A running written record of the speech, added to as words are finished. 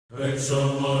And the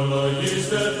song.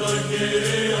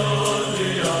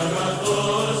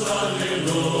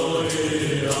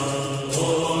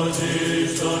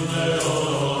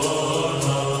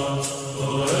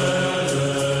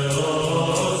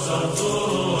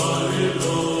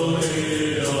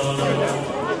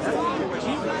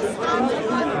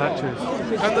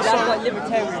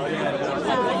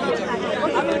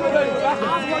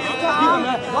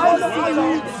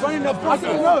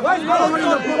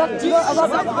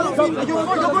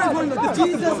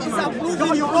 Jesus is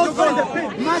approving your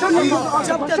Matthew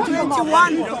chapter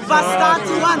 21, verse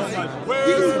 31.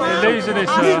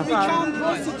 Become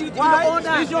prostitute in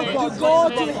order to go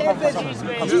to heaven.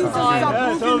 Jesus is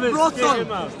approving brothel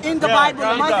in the Bible.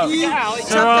 Matthew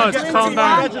chapter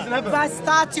 21, verse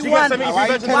 31. Why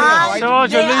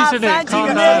they are finding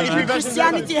men in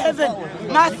Christianity heaven.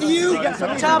 Matthew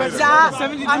chapter,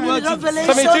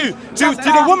 Revelation. Did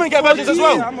the woman get virgins as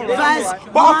well? But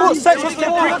I thought sex was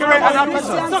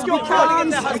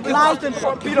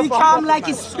become like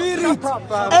a spirit,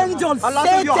 angels,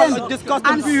 Satan,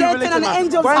 and Satan and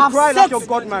angels have sex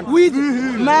with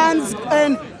man's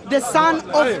and the son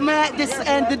of man,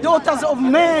 and the daughters of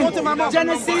man.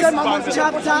 Genesis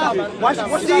chapter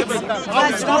 6,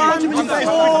 verse 1 to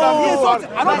 4,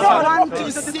 verse 1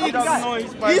 to 6.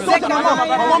 Zechariah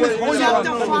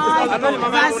chapter 5,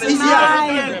 verse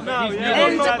 9.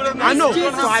 And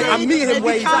Jesus said they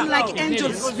become like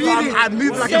angels, spirit,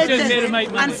 Satan,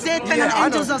 and Satan and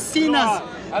angels are sinners.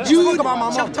 Jude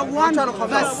chapter 1,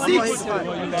 verse 6.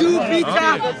 2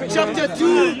 Peter chapter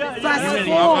 2, verse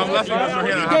 4.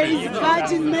 There is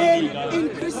virgin men in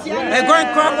Christianity. Hey, go and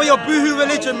cry for your boohoo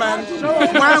religion, man.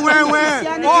 Where?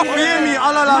 Oh, fear me,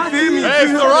 Allah, fear me. Hey,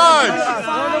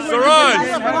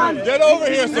 Siraj, get over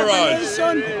here, Siraj.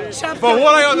 For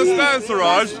what I understand,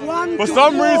 Siraj, for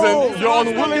some reason, you're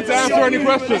unwilling to answer any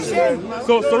questions.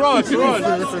 So, Siraj,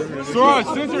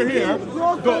 since you're here,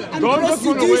 don't just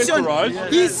run away, Siraj.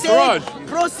 He said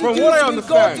prostitutes will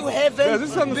go to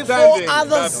heaven before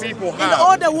others. People In have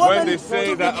order women when they say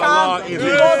to that become Allah is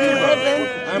to go to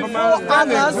heaven before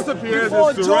others,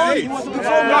 before John,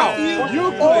 before Matthew,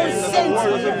 all saints,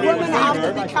 women have to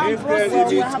become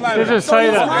prostitutes. Does it say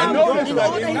that? In order to go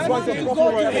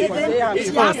to heaven,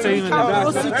 she has to become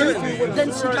prostitute, then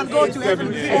she can go to heaven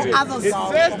before others. Jesus,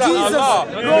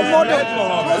 role model,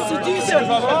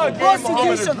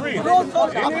 prostitution,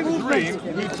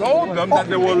 he told them that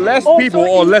there were less people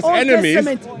or less enemies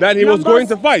than he was going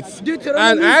to fight.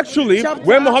 And actually,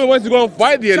 when Muhammad went to go and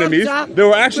fight the enemies, there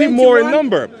were actually more in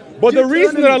number. But the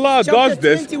reason that Allah does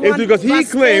this is because He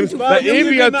claims that if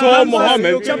He had told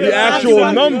Muhammad the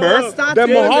actual number, then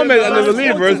Muhammad and the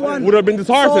believers would have been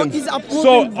disheartened.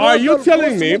 So are you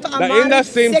telling me that in that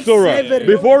same surah,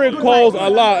 before it calls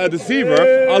Allah a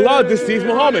deceiver, Allah deceives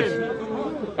Muhammad?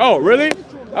 Oh, really?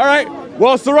 All right.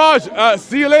 Well, Siraj,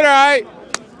 see you later, all right?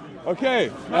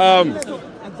 Okay.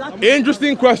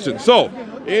 Interesting question. So,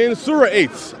 in Surah 8,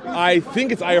 I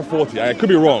think it's ayah 40, I could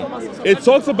be wrong. It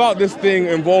talks about this thing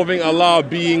involving Allah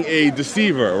being a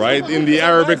deceiver, right, in the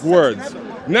Arabic words.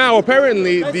 Now,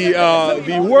 apparently,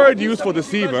 the word used for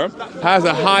deceiver has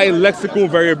a high lexical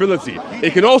variability.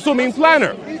 It can also mean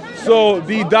planner. So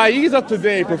the Da'is of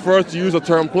today prefer to use the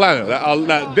term planner,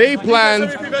 that they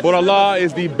planned, but Allah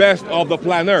is the best of the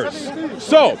planners.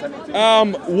 So,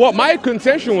 what my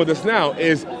contention with this now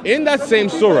is, in that same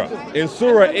surah, in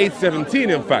Surah 8:17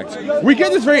 in fact, we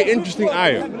get this very interesting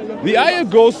ayah. The ayah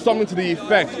goes something to the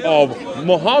effect of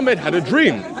Muhammad had a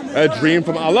dream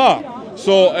from Allah.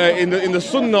 So in the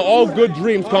Sunnah, all good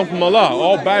dreams come from Allah,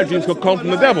 all bad dreams could come from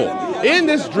the devil. In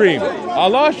this dream,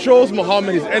 Allah shows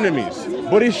Muhammad his enemies,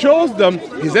 but He shows them,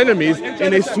 his enemies,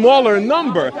 in a smaller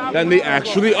number than they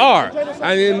actually are.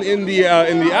 And in the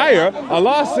ayah,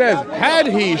 Allah says, had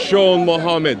He shown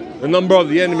Muhammad the number of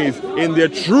the enemies in their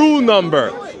true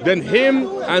number, then him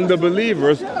and the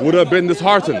believers would have been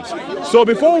disheartened. So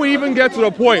before we even get to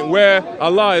the point where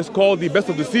Allah is called the best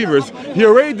of deceivers, He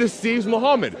already deceives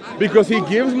Muhammad because He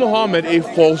gives Muhammad a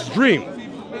false dream.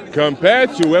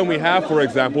 Compared to when we have, for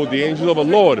example, the angel of the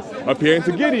Lord appearing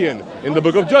to Gideon in the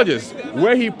book of Judges,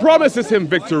 where he promises him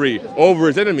victory over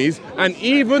his enemies and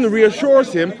even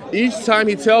reassures him each time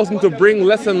he tells him to bring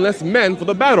less and less men for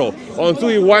the battle, until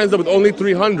he winds up with only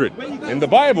 300. In the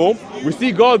Bible, we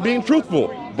see God being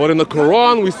truthful, but in the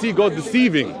Quran, we see God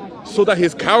deceiving, so that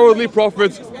His cowardly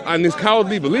prophets and His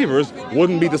cowardly believers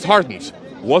wouldn't be disheartened.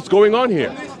 What's going on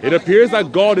here? It appears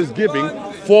that God is giving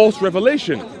false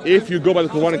revelation if you go by the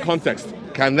Quranic context.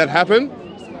 Can that happen?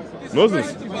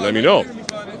 Muslims, let me know.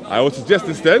 I would suggest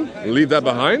instead, leave that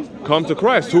behind, come to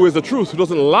Christ, who is the truth, who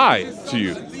doesn't lie to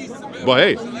you. But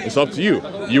hey, It's up to you.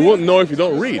 You won't know if you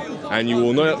don't read. And you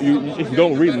will know if you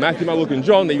don't read Matthew, Mark, Luke, and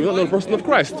John, then you will not know the person of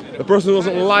Christ. The person who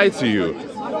doesn't lie to you.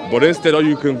 But instead, all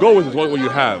you can go with is what you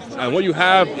have. And what you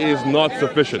have is not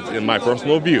sufficient, in my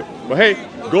personal view. But hey,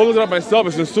 go look it up myself.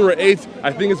 It's in Surah 8.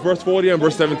 I think it's verse 40 and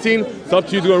verse 17. It's up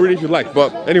to you to go and read it if you like.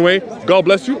 But anyway, God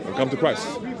bless you and come to Christ.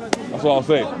 That's all I'll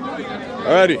say.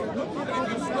 Alrighty.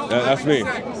 That's me.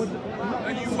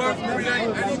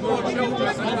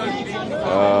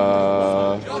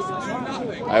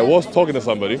 I was talking to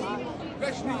somebody.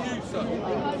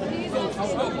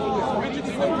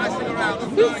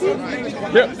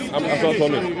 Yeah, I'm not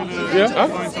talking. Yeah,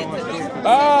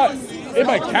 huh? If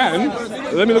I can,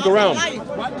 let me look around.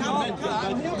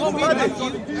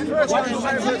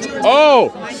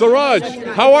 Oh, Siraj,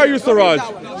 how are you, Siraj?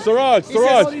 Siraj,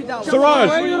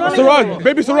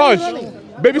 baby Siraj.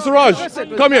 Baby Siraj,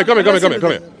 come here.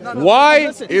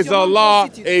 Why is Allah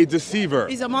a deceiver?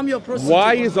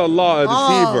 Why is Allah a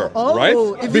deceiver? Right?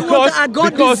 Because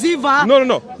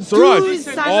no. Siraj,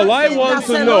 all I want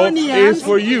to know is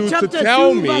for you to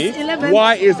tell me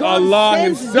why is Allah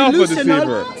himself a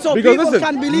deceiver? Because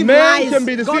listen, men can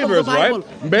be deceivers, right?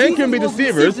 Men can be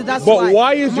deceivers, but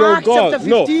why is your God?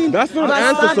 No, that's not an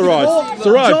answer, Siraj.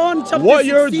 Siraj, what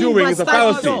you're doing is a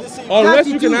fallacy. Unless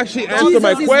you can actually answer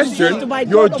my question,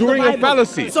 you're doing a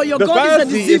fallacy. The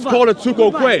fallacy is called a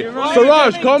tukokwe.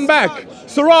 Siraj, come back.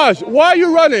 Siraj, why are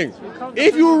you running?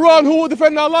 If you run, who will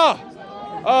defend Allah?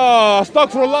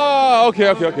 Astaghfirullah. Okay,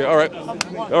 all right.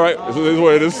 This is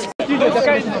what it is.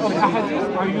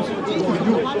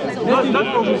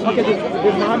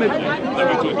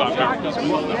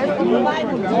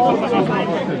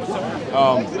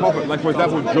 Prophet, like for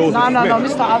example, Joseph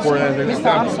Smith, for an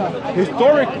example.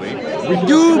 Historically,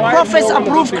 do prophets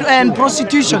approve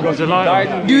prostitution?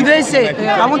 Do they say?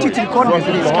 I want you to record me,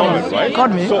 please. Come on,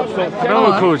 record me. I don't want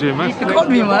to record you, man. Record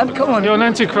me, man. Come on. You're an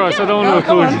antichrist. I don't want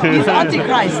to record you. He's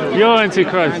antichrist. You're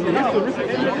antichrist.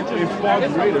 It's far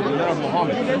greater than that of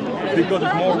Muhammad because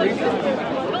it's more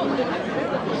racist.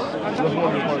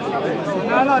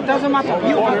 No, it doesn't matter.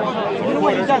 You know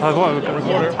what he does?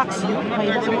 He attacks you, but he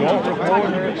doesn't want to attack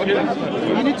you.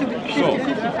 You need to be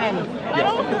 50-50 fan.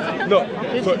 No,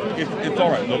 so it's all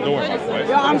right. No, don't worry about it, right?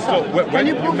 Your answer. Can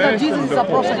you prove that Jesus is a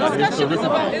prophet? Discussion is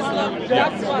about Islam.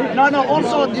 No,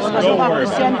 also discussion about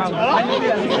Christianity.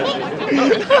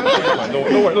 Don't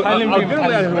worry. I'll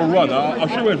get him run. I'll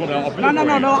show you one.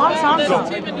 No. Answer.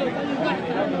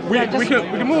 We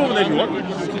can move over there if you want.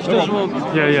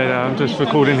 Yeah. I'm just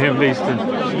recording him, please.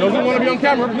 Doesn't want to be on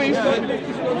camera, please. You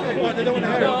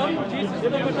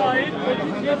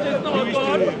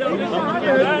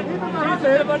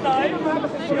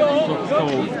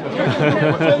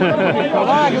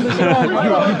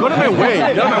got in my way.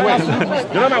 Get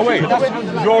out of my way.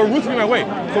 You're rooting in my way.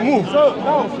 So move.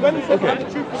 Okay.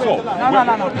 So. No.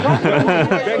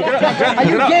 Are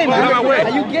you gay, man? Are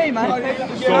you gay, man?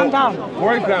 Calm down.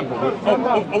 For example,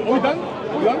 are we done?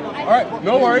 All right,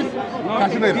 no worries.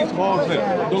 Catch you later.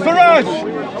 Siraj,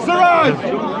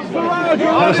 why are you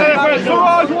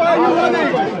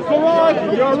running? Siraj,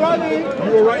 you're running.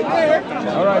 You're right there.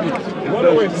 All right. What a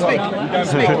way to speak.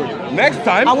 Next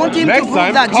time, I want him to prove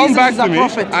that come Jesus back is to a me,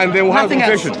 prophet. and then we'll have a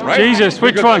conversation, right? Jesus,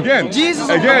 which one? Jesus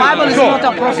of the Bible is not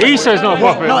a prophet. Isa is not a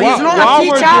prophet. No, he's not a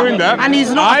teacher, and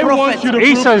he's not a prophet.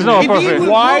 Isa is not a prophet.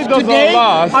 Why does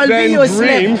Allah send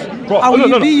dreams?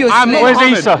 Where's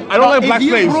Isa? I don't like black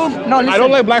slaves. I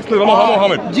don't like black slaves. I'm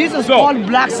Muhammad. Jesus called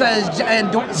blacks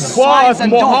and but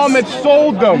Muhammad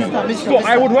sold them. So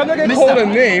I would rather get called a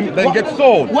name than get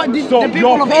sold. What did the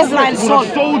people of Israel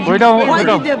sold? We don't. What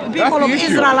did the people of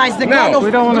Israelites, the God of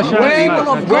we don't want to show people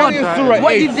of God,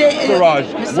 what did they? Siraj,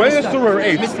 when in Surah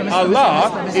 8,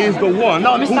 Allah is the one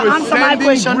who is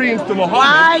sending dreams to Muhammad.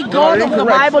 Why God of the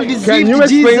Bible deceived Jesus? Can you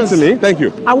explain to me? Thank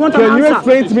you. I want an Can you answer.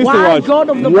 explain to me, Siraj?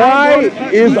 Why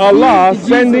is Allah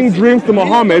sending dreams to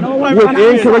Muhammad with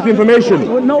incorrect information?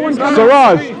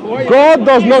 Siraj, God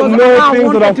does not know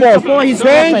things that are false.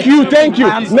 Thank you.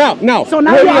 Now, so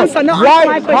now you answer.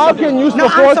 How can you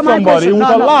support somebody with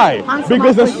a lie?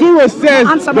 Because the surah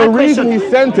says the reason he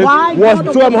sent it was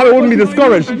so that Muhammad wouldn't be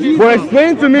discouraged. But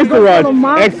explain to me, Siraj,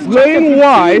 explain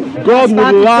why God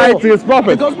would lie to his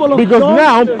prophet. Because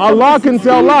now Allah can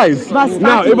tell lies.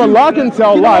 Now, if Allah can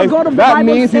tell lies, that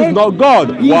means he's not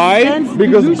God. Why?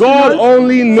 Because God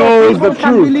only knows the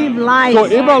truth. So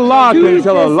if Allah can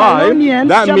tell a lie,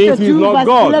 that means means he's 2, not verse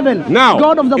God. 11. Now,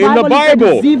 God of the in the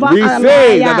Bible, we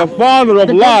say that the father of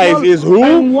lies is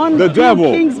who? The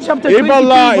devil. If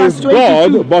Allah is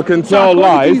God but can tell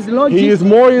lies, he is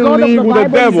more in league with the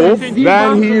devil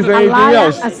than he is anything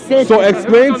else. So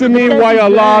explain to me why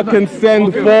Allah can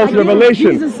send false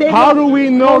revelation. How do we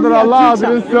know that Allah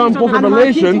didn't send false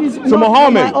revelation to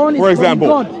Muhammad, for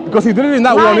example? Because he did it in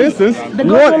that one instance.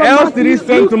 What else did he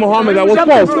send to Muhammad that was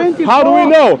false? How do we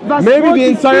know? Maybe the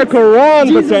entire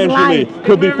Quran potentially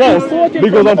could be false.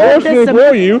 Because unfortunately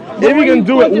for you, if he can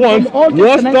do it once,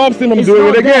 what stops him from doing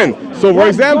it again? So for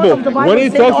example, when he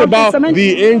talks about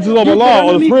the angels of Allah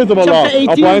or the spirits of Allah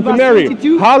applying to Mary,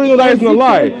 how do we know that isn't a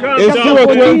lie? In Surah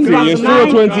 20, in Surah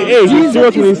 28, in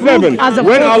Surah 27,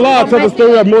 when Allah tells the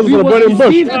story of Moses on the burning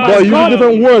bush, but uses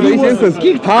different words in each instance,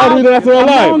 how do we know that's not a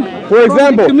lie? For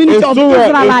example, in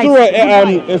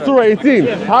Surah 18,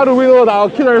 how do we know that our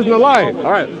killer isn't a lie?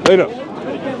 All right, later.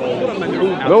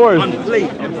 No worries.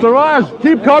 Siraj,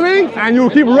 keep coming and you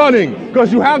keep running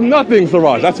because you have nothing,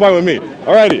 Siraj. That's fine with me.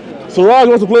 Alrighty. Siraj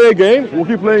wants to play a game. We'll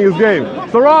keep playing his game.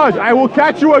 Siraj, I will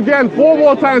catch you again 4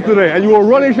 more times today and you will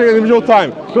run each individual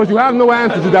time because you have no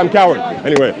answers, you damn coward.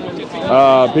 Anyway,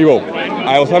 people,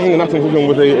 I was having an afternoon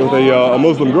with a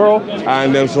Muslim girl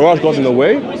and then Siraj got in the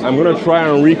way. I'm going to try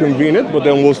and reconvene it, but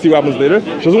then we'll see what happens later.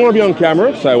 She doesn't want to be on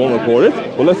camera, so I won't record it.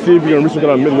 But let's see if we can reach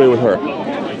it midway with her.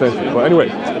 But anyway,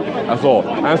 that's all.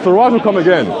 And Siraj will come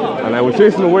again, and I will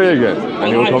chase him away again, and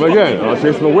he will come again, and I'll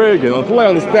chase him away again until I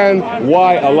understand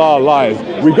why Allah lies.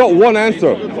 We got one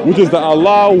answer, which is that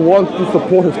Allah wants to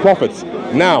support his prophets.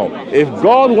 Now, if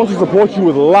God wants to support you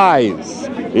with lies,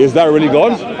 is that really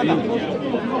God?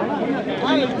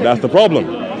 That's the problem.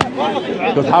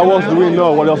 Because how else do we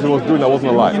know what else he was doing that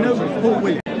wasn't a lie?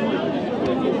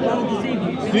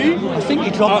 See? I think he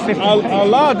dropped 50.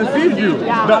 Allah deceived you.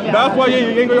 That's why you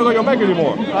ain't going to go your back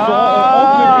anymore. So,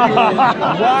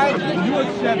 why do you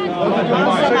accept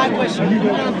my question? You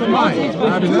don't answer mine.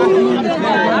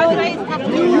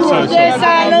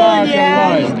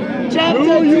 Do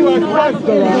you accept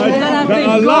that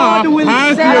Allah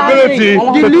has the ability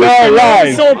to tell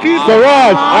lies?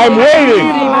 Siraj, I'm waiting.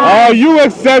 Are you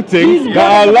accepting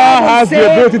that Allah has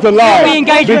the ability to lie?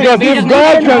 Because if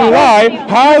God can lie,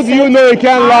 how do you know he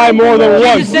can lie more than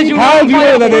once? How do you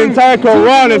know that the entire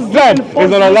Quran itself is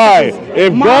not a lie?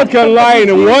 If God can lie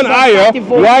in one ayah,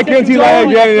 why can't he lie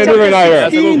again in a different ayah?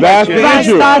 That's the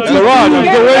issue. Siraj, I'm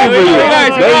still waiting for you.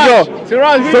 There you go.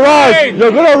 Siraj,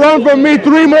 you're going to run from me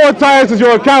 3 more times because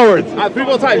you're a coward. 3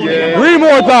 more times? Yeah. 3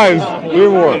 more times. 3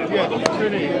 more.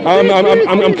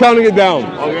 I'm counting it down.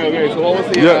 Okay. So what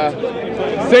was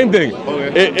the... Same thing.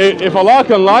 Okay. If Allah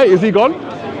can lie, is he God?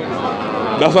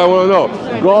 That's what I want to know.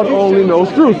 God only knows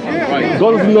truth.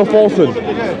 God doesn't know falsehood.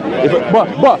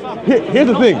 But here's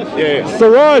the thing.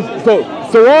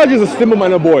 Siraj is a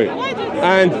simple-minded boy.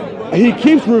 And he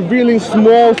keeps revealing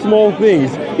small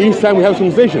things each time we have a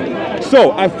conversation.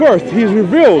 So, at first, he's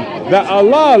revealed that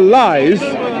Allah lies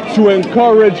to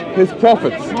encourage his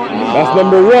prophets. That's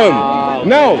number 1.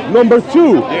 Now, number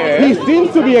 2, he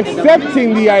seems to be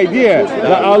accepting the idea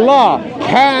that Allah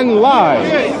can lie.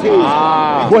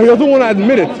 But he doesn't want to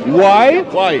admit it. Why?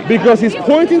 Because he's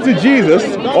pointing to Jesus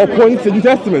or pointing to the New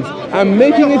Testament and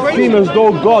making it seem as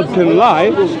though God can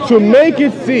lie to make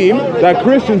it seem that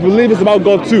Christians believe it's about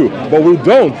God too. But we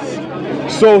don't.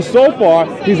 So far,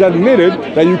 he's admitted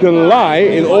that you can lie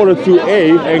in order to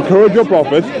A, encourage your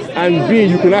prophets, and B,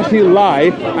 you can actually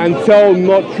lie and tell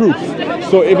not truth.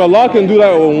 So if Allah can do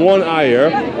that with one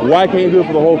ayah, why can't he do it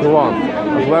for the whole Quran?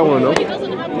 That's what I want to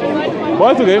know.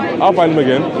 But it's okay, I'll find him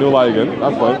again, and he'll lie again,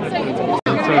 that's fine.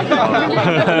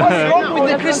 What's wrong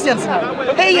with the Christians?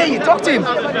 Hey, talk to him.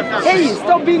 Hey,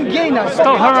 stop being gay now.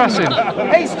 Stop harassing.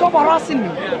 Hey, stop harassing me.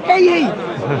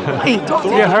 Hey, talk to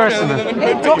him. You're harassing him.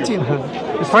 Hey, talk to him.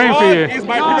 He's praying for you. He's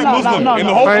my favorite Muslim in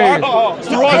the whole world.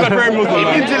 Siraj is my favorite Muslim.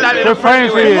 We're praying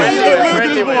for you.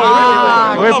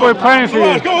 We're praying for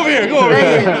you. Come over here, go over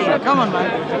here. Come on, man.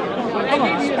 Come on,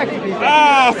 respect me.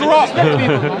 Siraj.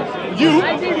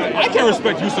 I can't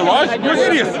respect you, Siraj. You're an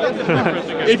idiot.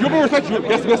 If you don't respect you, you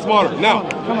have to get smarter. Now,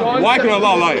 why can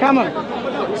Allah lie? Come on.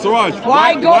 Siraj,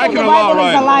 why God can in the Bible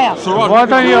is a liar? Siraj, why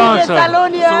don't you answer?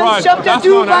 Thessalonians chapter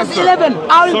 2 verse 11.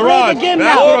 I will play the game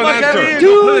now.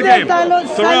 2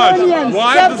 Thessalonians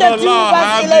chapter 2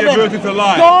 verse 11.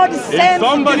 God sends if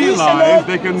somebody lies,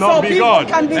 they cannot be God.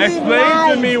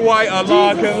 Explain to me why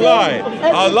Allah can lie.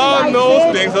 Allah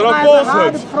knows things that are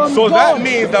falsehoods. So that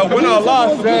means that when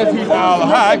Allah says he's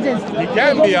Al-Haq, he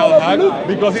can't be Al-Haq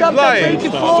because he's lying.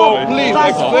 So please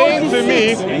explain to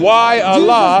me why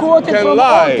Allah can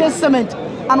lie. Testament.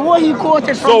 And what he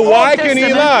quoted from So the why Old can he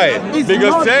Testament lie? is Because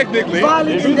not technically,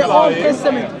 valid if in he's the Old lying,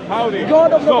 Testament. Howdy.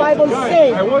 God of the Bible guys,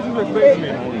 says, I want you to explain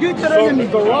to me. Deuteronomy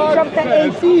So, Siraj chapter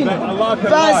says 18, that Allah can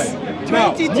verse lie. 22.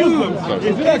 Now, Muslims,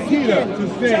 is it a killer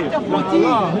to say Chapter that 14,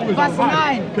 Allah, who is verse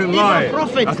Al-Haq, 9, can if lie? a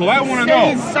prophet That's what I want to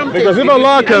says know. something, Because if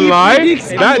Allah can and he lie, predicts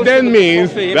that and then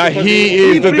means that he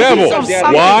is the predicts devil. of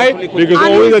something, Why? Because and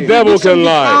only his the devil prediction can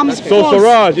lie. becomes So false.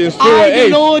 Siraj, in Surah I, the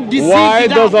 8, Lord, deceived why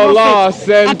that does Allah prophet.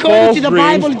 send According false to the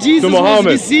dreams Bible, Jesus to Muhammad?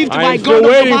 was deceived by I'm God still of the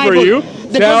waiting for Bible. you.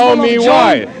 The Tell Gospel me of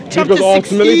why. John, chapter Because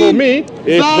ultimately for 16, me,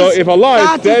 verse if Allah is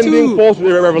 32, sending false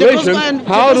revelation, the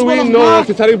how do Gospel we of know Mark,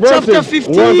 satanic chapter verses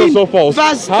 15, weren't also false?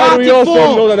 verse How do we also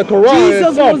 34, know that the Quran Jesus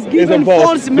itself was given isn't false?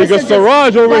 false Because messages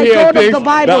Siraj over by here God of thinks the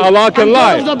Bible. that Allah can And God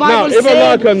lie. of the Now, Bible if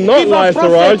Allah said, cannot if a lie,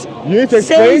 prophet Siraj, you need to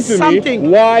explain says to me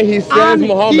something why he sends and he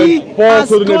Muhammad has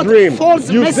falsehood in a got dream. false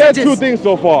You said messages, two things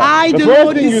so far. I, The the first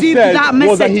Lord, thing you deceived said that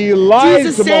was that message. he lied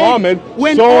Jesus to said, Muhammad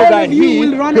when so all that of you he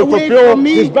will run could away fulfill from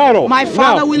me, his battle. my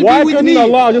Father now, will why be with couldn't me.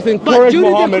 Allah just But encourage during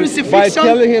the Muhammad by crucifixion,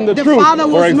 telling him the the truth? Father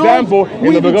was For example, not in the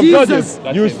with book of Jesus.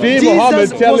 Judges, you see Jesus Muhammad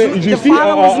telling, was, you the see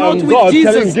Father was not with God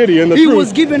Jesus. telling Gideon the He truth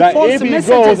was given that false if he messages.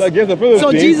 goes against the So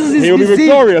Philistines, Jesus is he will be deceived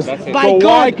victorious. by So God.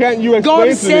 why can't you explain God to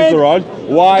me, said, Siraj,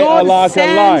 why God Allah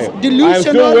can lie? sends I'm delusional,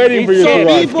 still waiting for you, so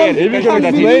Siraj. people If you can can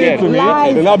explain believe it to me,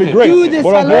 lies. then that'll be Do great. the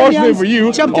But unfortunately Thessalonians for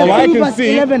you, chapter all I 2 can verse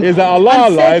see 11. is that Allah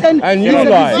And lies Satan and is you a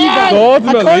lie. deceiver. So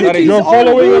According to ultimately, his you're own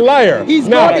following a book, liar. his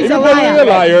Now, God if is you're a following a liar.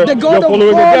 liar, The God you're of following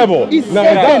the God devil. is Now,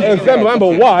 Satan.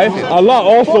 remember why Allah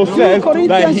also 2 says that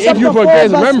Corinthians if you chapter 4 forget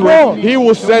verse remembrance, 4. He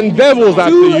will send devils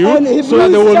after And you so that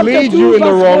they Hebrews will chapter lead 2 you in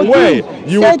the verse wrong 14. way.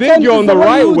 You would think Satan you're is on the the one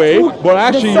right who way, took but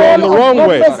actually the you're on the soul of wrong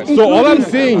way. prophets, So all I'm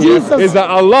including saying here Jesus. is that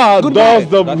Allah does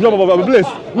the bliss.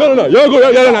 No, you're good.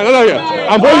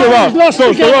 I'm putting you off.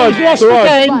 So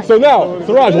Siraj. So now,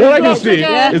 Siraj, what I can see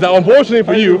is that unfortunately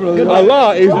for you,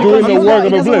 Allah is doing the work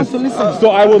of the bliss. So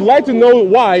I would like to know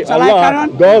why Allah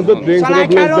does the things that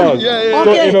the bliss does.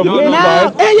 So if a bliss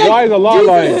lies, why is Allah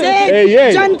lying?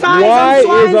 Why is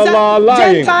Allah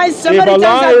lying?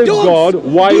 If Allah is God,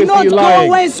 why is He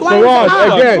lying?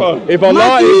 Siraj, again, if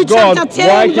Allah is God,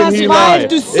 why can He lie?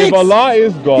 If Allah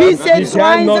is God, He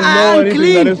cannot know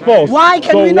anything that is false. Why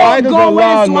can so we why not does go where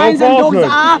Allah know swines and dogs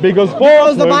falsehood? are? Because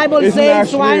the Bible falsehood isn't says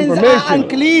actually swines are information.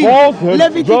 unclean. Falsehood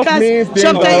Leviticus just means things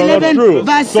chapter that are not 11 true.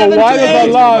 verse So 7 why to does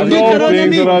 8. Allah know Deuteronomy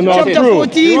things that are not chapter true?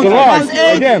 14 Siraj, verse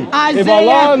 8. again, if Isaiah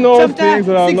Allah knows chapter things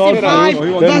that are not 65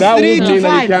 true, then verse that 3 would to mean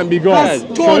that He 5. can't be God. Verse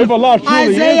So 12. if Allah truly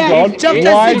Isaiah is God,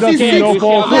 chapter why does He 66 know verse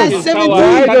falsehood? 17.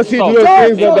 Why does He do the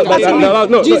things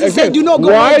that Jesus said, do not go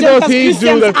why where does Gentiles, He do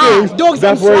Christians the are, things dogs that,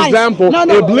 and for swines. example, No,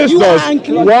 Iblis you are does?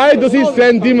 unclean. Why does He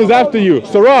send demons after you?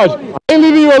 Siraj, I ain't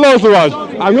leaving you alone, Siraj.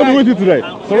 I'm going to be with you today.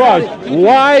 Siraj,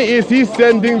 why is He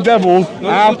sending devils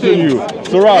after you?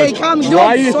 Siraj,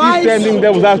 why is He sending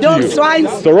devils after you?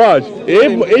 Siraj,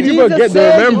 if you forget the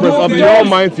remembrance of the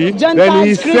Almighty, then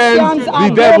He sends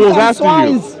the devils after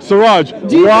you. Siraj,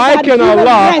 why can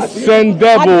Allah send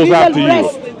devils after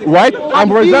you? Right?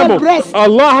 And for example,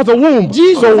 Allah has a womb.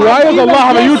 So why does Allah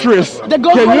have a uterus? Can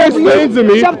you explain to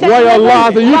me why Allah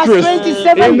has a uterus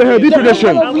in the Hadith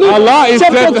tradition? Allah is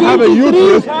said to have a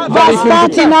uterus that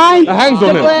He can put hands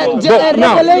on Him. But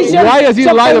now, why has He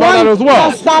lied about that as well?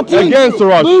 Again,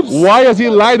 Siraj, why has He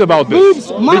lied about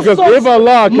this? Because if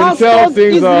Allah can tell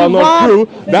things that are not true,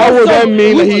 that would then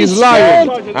mean that He is lying.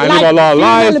 And if Allah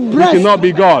lies, He cannot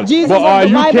be God. But are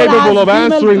you capable of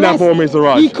answering that for me,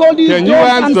 Siraj? Can you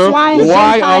answer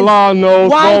why Allah knows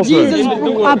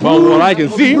falsehood? But what I can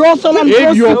see,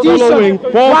 if you're following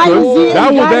falsehood,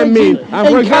 that would then mean, and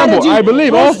for example, I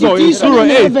believe also in Surah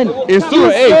 8,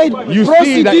 you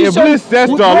see that Iblis says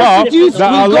to Allah that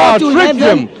Allah tricked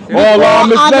him or Allah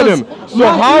misled him. So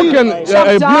how can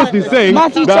Iblis be saying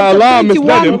that Allah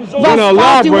misled him when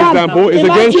Allah, for example, is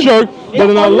against shirk, but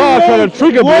then Allah tried to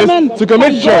trigger Iblis to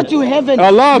commit shirk?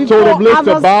 Allah told Iblis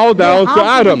to bow down to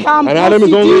Adam, and Adam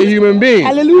is only a human being.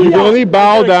 You can only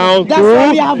bow down to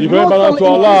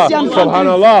Allah,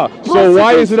 subhanallah. So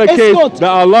why is it the case that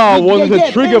Allah wanted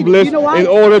to trigger Iblis in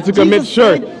order to commit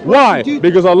shirk? Why?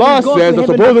 Because Allah says that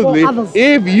supposedly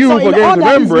if you forget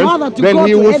remembrance, then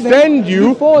He will send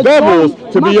you devils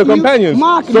to be your companions.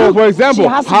 So for example,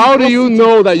 how do you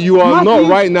know that you are not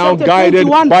right now guided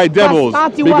by devils?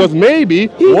 Because maybe maybe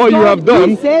what you have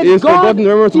done is forgotten the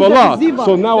remembrance of Allah.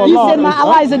 So now Allah. He said my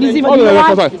Allah is a deceiver. Oh, no,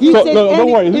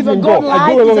 don't worry. If a God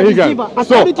lies, as long as he can.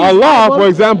 So Allah, for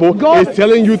example, is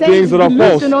telling you things that are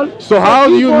false. So how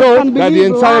do you know that the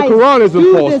entire Quran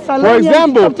isn't false? For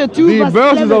example, the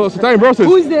verses of certain verses,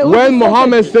 when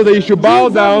Muhammad said that you should bow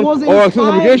down or accept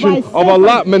supplication of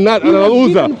Allah, Manat and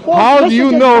Al-Uzza, how do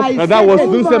you know that that was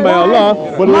sent by Allah?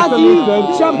 But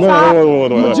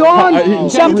John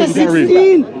chapter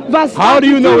 16. How do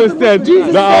you know instead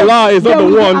that Allah is not the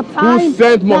one who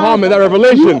sent Muhammad that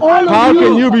revelation? How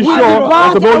can you be sure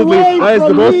that supposedly that is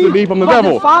supposed to be from the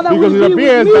devil? Because it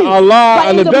appears that Allah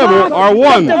and the devil are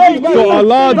one. So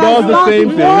Allah does the same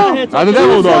thing as the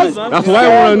devil does. That's what I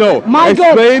want to know.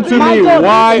 Explain to me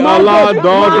why Allah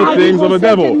does the things of the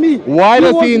devil. Why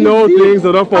does he know things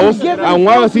that are false? And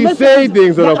why does he say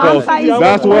things that are false?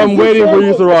 That's what I'm waiting for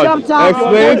you, Siraj.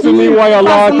 Explain to me why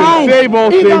Allah can say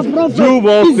false things, do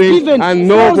false things, and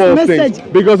know false things.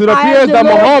 Because it appears that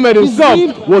Muhammad himself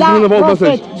was giving the false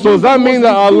message. So does that mean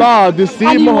that Allah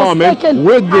deceived Muhammad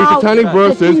with the satanic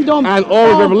verses and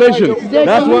all revelation?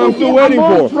 That's what I'm still waiting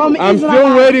for. I'm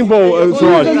still waiting for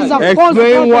Siraj.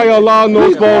 Explain why Allah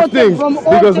knows false things.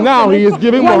 Because now he is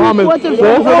giving Muhammad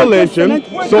false revelation.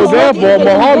 So therefore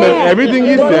Muhammad, everything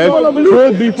he said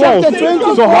could be false.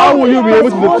 So how will you be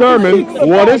able to determine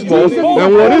what is false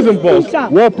and what isn't false?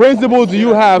 What principles do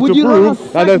you have to prove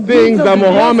that the things that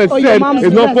Muhammad said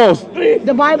is not false?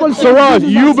 The Bible says, Siraj,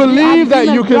 you believe that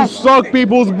you can suck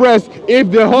people's breasts if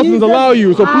their husbands allow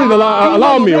you. So please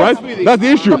allow me, right? That's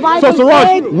the issue. So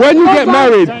Siraj, when you get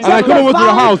married and I come over to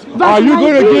your house, are you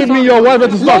going to give me your wife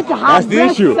to suck? That's the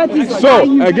issue.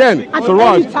 So again,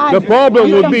 Siraj, the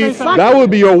problem would be that would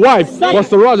be your wife. But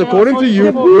Siraj, according to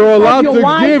you, you're allowed to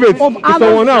give it to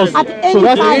someone else. So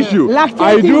that's the issue.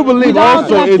 I do believe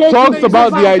also it talks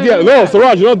about the idea. No,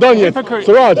 Siraj, you're not done yet.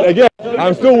 Siraj, again,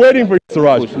 I'm still waiting for you,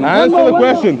 Siraj. Answer the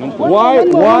question. Why?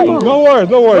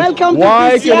 No worries.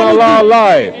 Why can Allah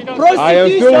lie? I am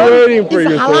still waiting for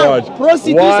you, Siraj.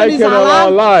 Why can Allah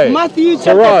lie?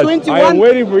 Siraj, I am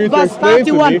waiting for you to explain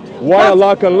to me why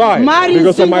Allah can lie.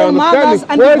 Because from my understanding,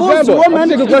 for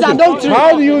example,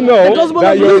 how do you know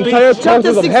that your entire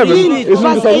process of heaven isn't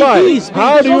just a lie?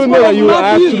 How do you know that you will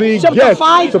actually get,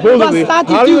 supposedly,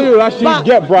 how do you actually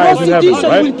get brides in heaven,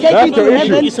 right? That's your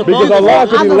issue. Because Allah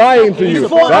can be lying to you.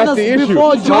 That's the issue.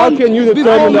 How can you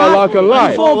determine that Allah can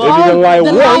lie? If he can lie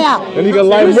once, then he can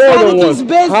lie more than once.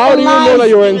 How do you know that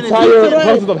your entire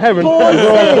process of heaven is not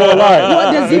a lie?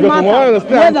 Because from what I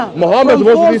understand, Muhammad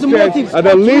supposedly said that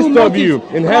the least of you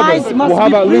in heaven will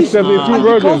have at least 72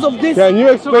 virgins. Can you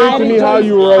explain to me how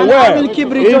you were aware?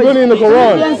 Even in the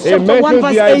Quran, it mentions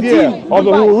the idea of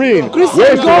the Hureen. Where's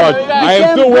Siraj? I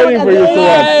am still waiting for you,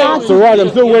 Siraj. Siraj, I'm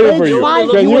still waiting for you.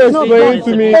 Can you explain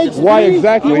to me why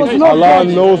exactly Allah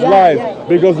knows lies?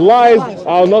 Because lies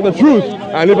are not the truth.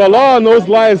 And if Allah knows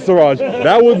lies, Siraj,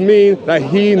 that would mean that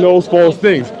he knows false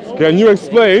things. Can you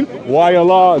explain why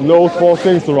Allah knows false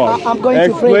things, Siraj? I'm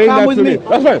going to pray. Come with me.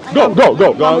 That's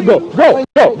fine.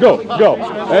 Go.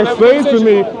 Explain to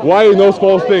me why he knows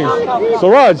false things.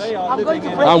 Siraj,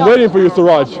 I'm waiting for you,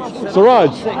 Siraj.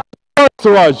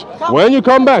 Siraj, when you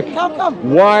come back,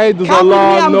 why does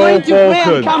Allah know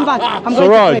falsehood?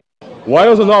 Siraj, why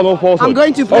does Allah know falsehood? I'm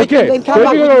going to pray. Okay, so if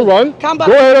you're going to run,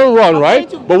 go ahead and run, right?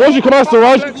 But once you come out,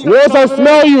 Siraj, once I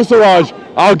smell you, Siraj,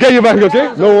 I'll get you back,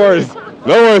 okay? No worries,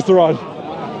 Siraj.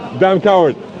 Damn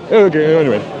coward. Okay,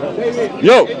 anyway.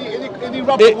 Yo,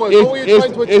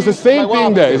 it's the same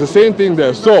thing there. It's the same thing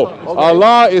there. So,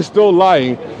 Allah is still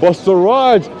lying, but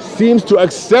Siraj seems to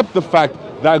accept the fact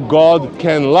that God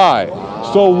can lie.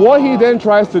 So what he then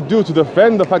tries to do to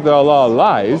defend the fact that Allah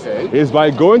lies is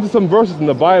by going to some verses in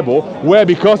the Bible where,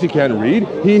 because he can't read,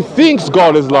 he thinks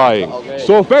God is lying.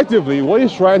 So effectively, what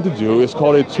he's trying to do is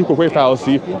called a two-way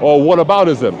fallacy or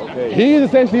whataboutism. He is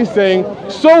essentially saying,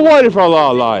 so what if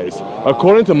Allah lies?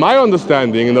 According to my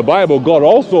understanding in the Bible, God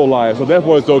also lies, so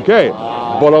therefore it's okay.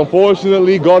 But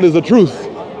unfortunately, God is the truth,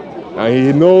 and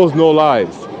he knows no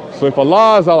lies. So if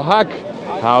Allah is al-haq,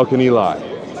 how can he lie?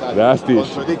 That's the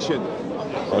issue.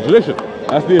 Contradiction.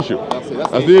 That's the issue.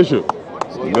 That's the issue.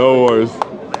 No worries.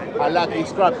 I like a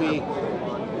scrappy.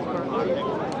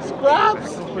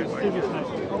 Scraps?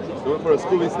 Going for a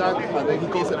school snack and then he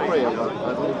calls it prayer.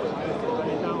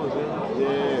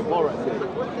 Yeah, Borat.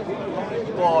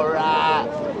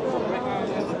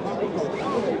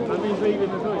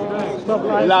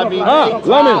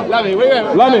 Lamin, where you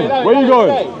going? Lamin, where you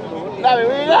going?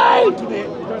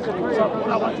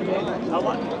 All I want today, I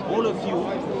want all of you.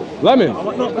 Lemon, I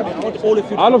want all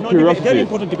of you. out of curiosity, Very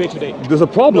important debate today. there's a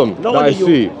problem that I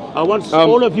see. I want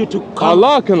all of you to come.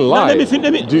 Allah can lie.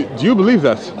 Let me. Do you believe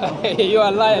that? You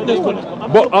are lying.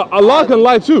 But Allah can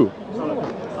lie too.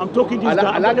 I'm talking to you.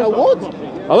 Allah can what?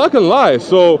 Allah can lie.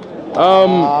 So,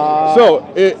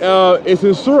 it's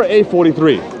in Surah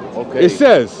 8:43. Okay. It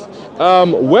says,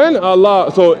 when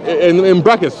Allah, so in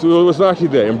brackets, it was actually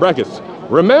there, in brackets.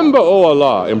 Remember, O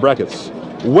Allah, in brackets,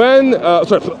 when,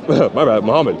 sorry, my bad,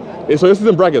 Muhammad. So this is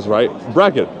in brackets, right?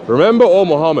 Bracket. Remember, O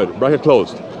Muhammad, bracket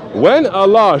closed. When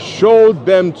Allah showed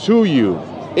them to you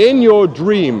in your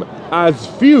dream as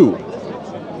few,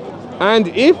 and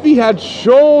if He had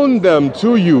shown them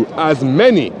to you as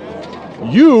many,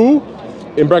 you,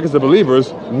 in brackets the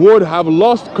believers, would have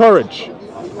lost courage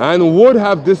and would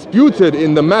have disputed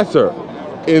in the matter,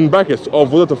 in brackets,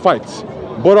 of whether to fight.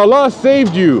 But Allah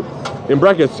saved you, in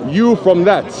brackets, you from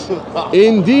that.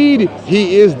 Indeed,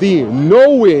 He is the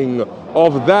knowing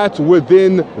of that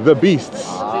within the beasts.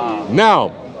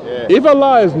 Now, if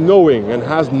Allah is knowing and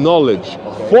has knowledge,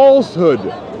 falsehood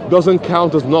doesn't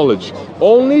count as knowledge.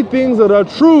 Only things that are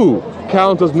true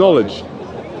count as knowledge.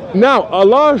 Now,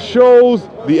 Allah shows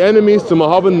the enemies to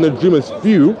Muhammad in the dream as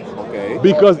few,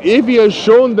 because if He has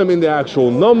shown them in the actual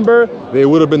number, they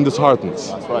would have been disheartened.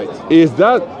 That's right. Is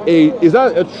that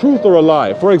a truth or a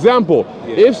lie? For example,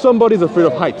 if somebody's afraid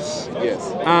of heights,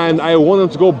 Yes. and I want them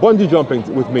to go bungee jumping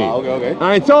with me, Okay. and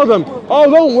I tell them, oh,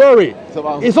 don't worry,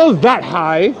 it's not that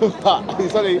high.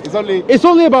 It's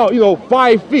only about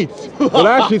 5 feet, but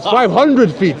actually it's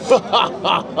 500 feet.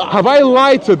 Have I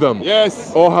lied to them?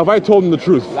 Yes. Or have I told them the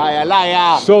truth?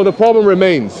 Liar. So the problem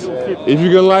remains. If you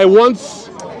can lie once,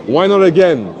 why not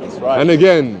again? right. And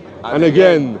again and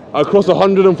again across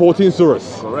 114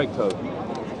 surahs. Correct.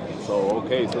 So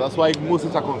okay, so that's why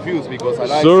Muslims are confused, because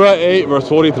Allah Surah 8 verse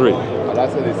 43. Allah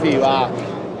said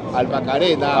Al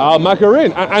Macarena.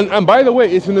 Macarin, and by the way,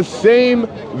 it's in the same.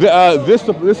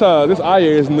 This ayah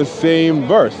is in the same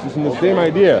verse. It's in the same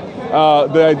idea.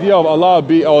 The idea of Allah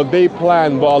they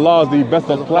plan, but Allah is the best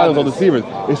of planners or deceivers.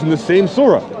 It's in the same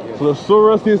surah. So the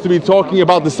surah seems to be talking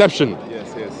about deception.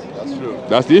 Yes, that's true.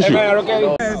 That's the issue.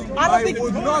 Arabic,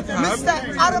 would not have. Mr.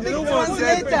 Arabic No one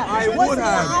said translator. I would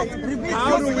have.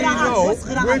 How do we know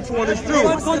which one is true?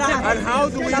 And how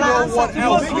do we know what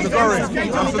else is occurring?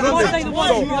 Absolutely.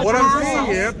 So what I'm seeing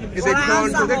here is a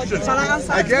contradiction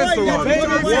against the one.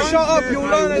 Shut up, you'll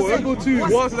learn a single two.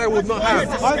 One that I would not have.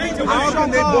 How can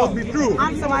they both be true?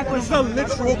 It's a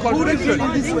literal contradiction.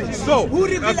 So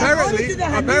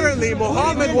apparently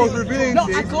Muhammad was revealing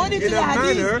things in a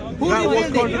manner that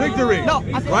was contradictory.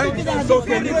 Right? So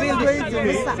can you explain to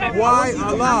me why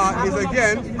Allah is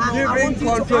again giving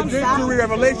contradictory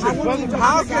revelation?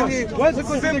 How can He? It's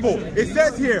simple. It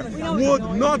says here, would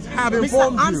not have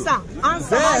informed you. Then it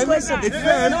says, would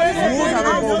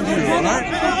have informed you. Alright?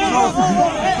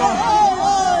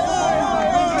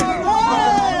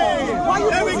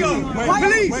 There we go.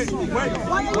 Please.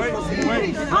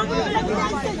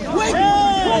 Wait.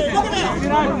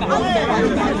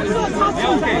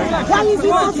 Why is he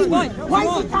touching me? Why is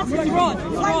he touching me? Ron.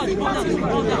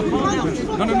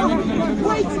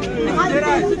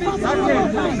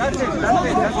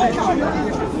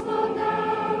 Wait.